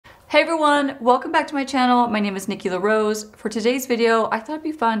Hey everyone, welcome back to my channel. My name is Nikki LaRose. For today's video, I thought it'd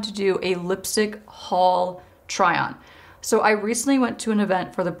be fun to do a lipstick haul try on. So I recently went to an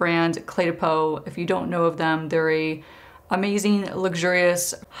event for the brand Cle De Peau. If you don't know of them, they're a amazing,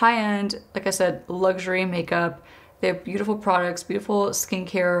 luxurious, high-end, like I said, luxury makeup. They have beautiful products, beautiful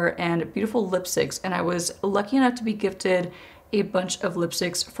skincare, and beautiful lipsticks. And I was lucky enough to be gifted a bunch of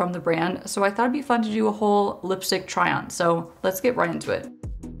lipsticks from the brand. So I thought it'd be fun to do a whole lipstick try on. So let's get right into it.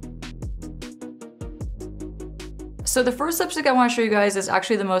 So the first lipstick I want to show you guys is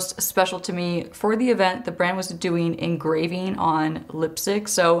actually the most special to me. For the event, the brand was doing engraving on lipstick.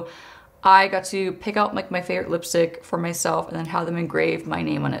 So I got to pick out like my favorite lipstick for myself and then have them engrave my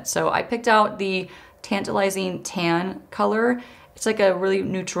name on it. So I picked out the Tantalizing tan color. It's like a really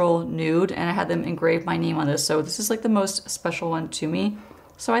neutral nude and I had them engrave my name on this. So this is like the most special one to me.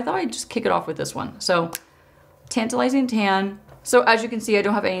 So I thought I'd just kick it off with this one. So Tantalizing tan. So as you can see, I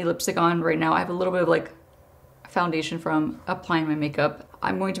don't have any lipstick on right now. I have a little bit of like foundation from applying my makeup.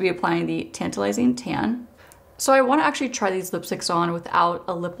 I'm going to be applying the Tantalizing tan. So I want to actually try these lipsticks on without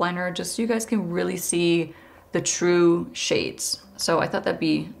a lip liner just so you guys can really see the true shades. So I thought that'd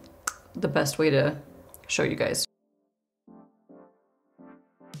be the best way to show you guys.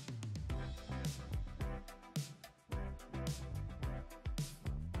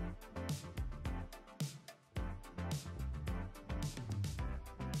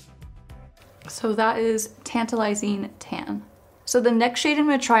 So that is Tantalizing tan. So the next shade I'm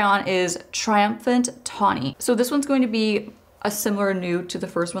going to try on is Triumphant Tawny. So this one's going to be a similar nude to the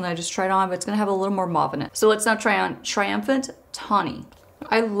first one that I just tried on, but it's going to have a little more mauve in it. So let's now try on Triumphant Tawny.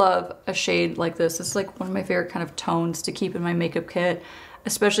 I love a shade like this. This is like one of my favorite kind of tones to keep in my makeup kit,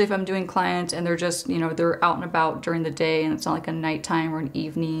 especially if I'm doing clients and they're just, you know, they're out and about during the day and it's not like a nighttime or an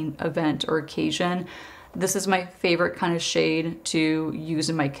evening event or occasion. This is my favorite kind of shade to use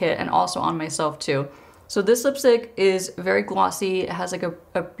in my kit and also on myself too. So this lipstick is very glossy. It has like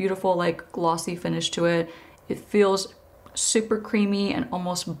a beautiful like glossy finish to it. It feels super creamy and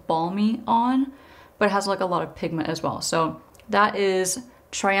almost balmy on, but it has like a lot of pigment as well. So that is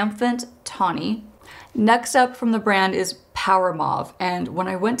Triumphant Tawny. Next up from the brand is Power Mauve. And when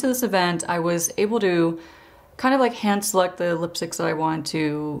I went to this event, I was able to kind of like hand select the lipsticks that I wanted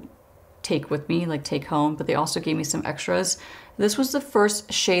to take with me, like take home, but they also gave me some extras. This was the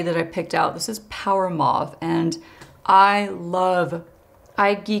first shade that I picked out. This is Power Mauve, and I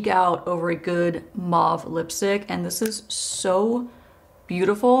geek out over a good mauve lipstick, and this is so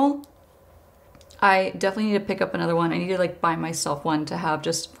beautiful. I definitely need to pick up another one. I need to like buy myself one to have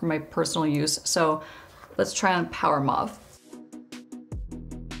just for my personal use. So let's try on Power Mauve.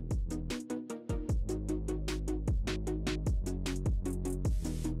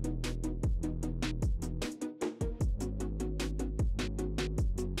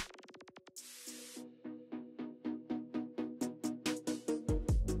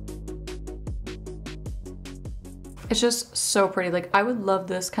 It's just so pretty. Like I would love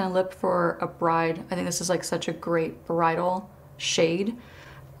this kind of lip for a bride. I think this is like such a great bridal shade.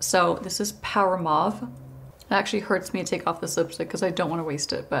 So this is Power Mauve. It actually hurts me to take off this lipstick because I don't want to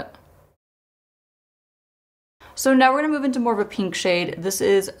waste it, but. So now we're gonna move into more of a pink shade. This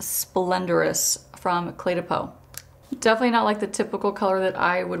is Splendorous from Cle De Peau. Definitely not like the typical color that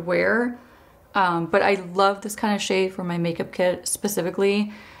I would wear, but I love this kind of shade for my makeup kit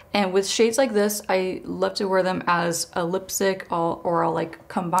specifically. And with shades like this, I love to wear them as a lipstick or I'll like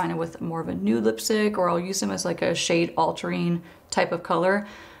combine it with more of a nude lipstick, or I'll use them as like a shade altering type of color.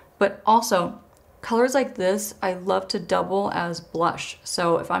 But also colors like this, I love to double as blush.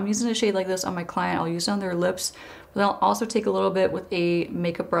 So if I'm using a shade like this on my client, I'll use it on their lips, but then I'll also take a little bit with a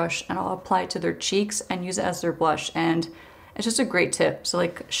makeup brush and I'll apply it to their cheeks and use it as their blush. And it's just a great tip. So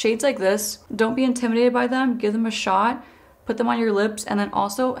like shades like this, don't be intimidated by them, give them a shot. Put them on your lips and then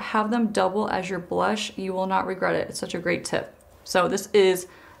also have them double as your blush. You will not regret it. It's such a great tip. So this is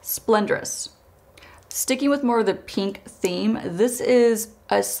Splendorous. Sticking with more of the pink theme, this is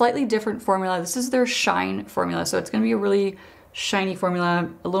a slightly different formula. This is their Shine formula. So it's gonna be a really shiny formula,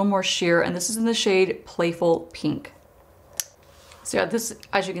 a little more sheer, and this is in the shade Playful Pink. So yeah, this,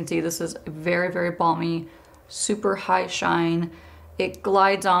 as you can see, this is very, very balmy, super high shine. It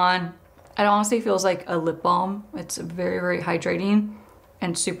glides on. It honestly feels like a lip balm. It's very, very hydrating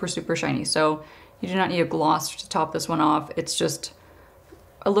and super, super shiny. So you do not need a gloss to top this one off. It's just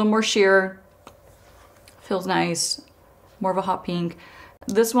a little more sheer, feels nice, more of a hot pink.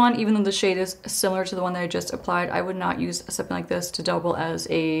 This one, even though the shade is similar to the one that I just applied, I would not use something like this to double as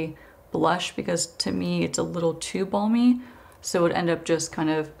a blush because to me it's a little too balmy. So it would end up just kind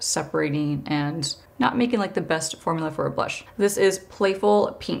of separating and not making like the best formula for a blush. This is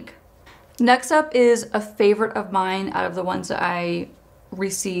Playful Pink. Next up is a favorite of mine out of the ones that I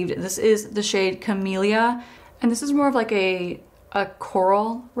received. This is the shade Camellia, and this is more of like a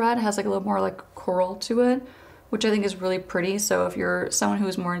coral red. It has like a little more like coral to it, which I think is really pretty. So if you're someone who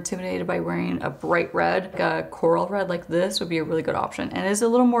is more intimidated by wearing a bright red, like a coral red like this would be a really good option. And it is a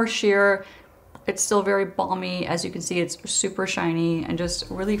little more sheer. It's still very balmy. As you can see, it's super shiny and just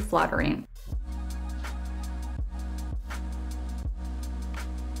really flattering.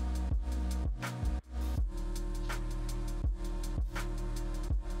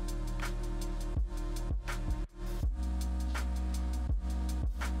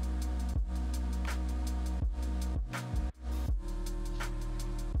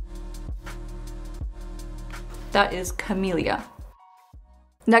 That is Camellia.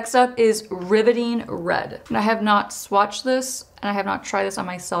 Next up is Riveting Red. And I have not swatched this and I have not tried this on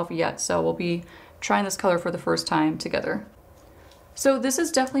myself yet, so we'll be trying this color for the first time together. So this is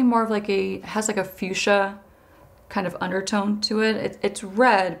definitely more of like has like a fuchsia kind of undertone to it. It's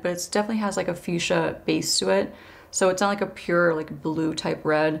red, but it definitely has like a fuchsia base to it. So it's not like a pure like blue type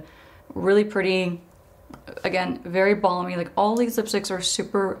red. Really pretty. Again, very balmy. Like all these lipsticks are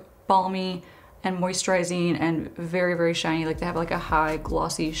super balmy and moisturizing and very, very shiny. Like they have like a high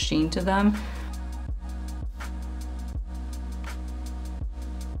glossy sheen to them.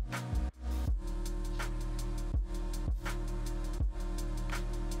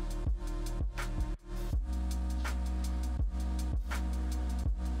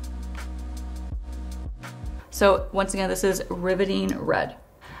 So once again, this is Riveting Red.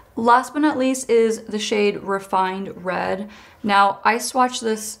 Last but not least is the shade Refined Red. Now I swatched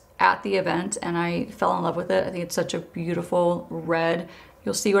this at the event and I fell in love with it. I think it's such a beautiful red.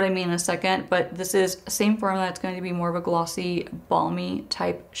 You'll see what I mean in a second, but this is the same formula. It's going to be more of a glossy, balmy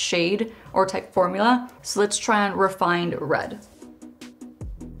type shade or type formula. So let's try on Refined Red.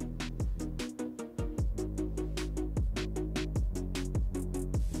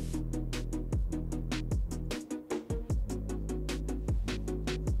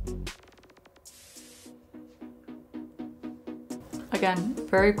 Again,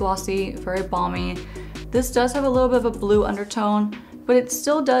 very glossy, very balmy. This does have a little bit of a blue undertone, but it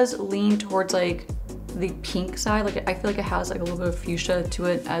still does lean towards like the pink side. Like I feel like it has like a little bit of fuchsia to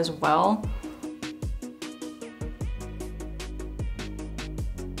it as well.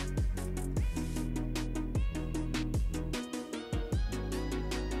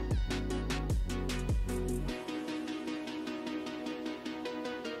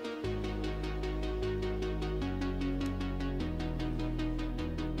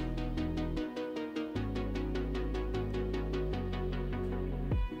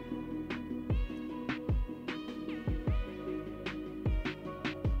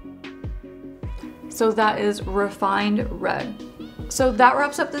 So that is Refined Red. So that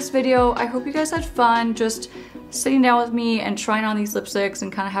wraps up this video. I hope you guys had fun just sitting down with me and trying on these lipsticks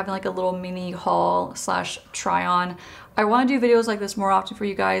and kind of having like a little mini haul slash try on. I want to do videos like this more often for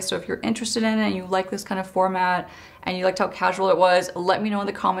you guys, so if you're interested in it and you like this kind of format and you liked how casual it was, let me know in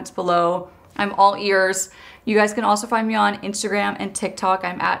the comments below. I'm all ears. You guys can also find me on Instagram and TikTok.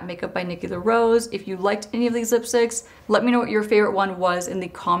 I'm at Makeup by Nikki the Rose. If you liked any of these lipsticks, let me know what your favorite one was in the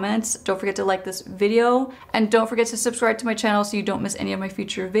comments. Don't forget to like this video and don't forget to subscribe to my channel so you don't miss any of my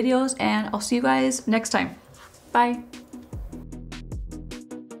future videos, and I'll see you guys next time. Bye.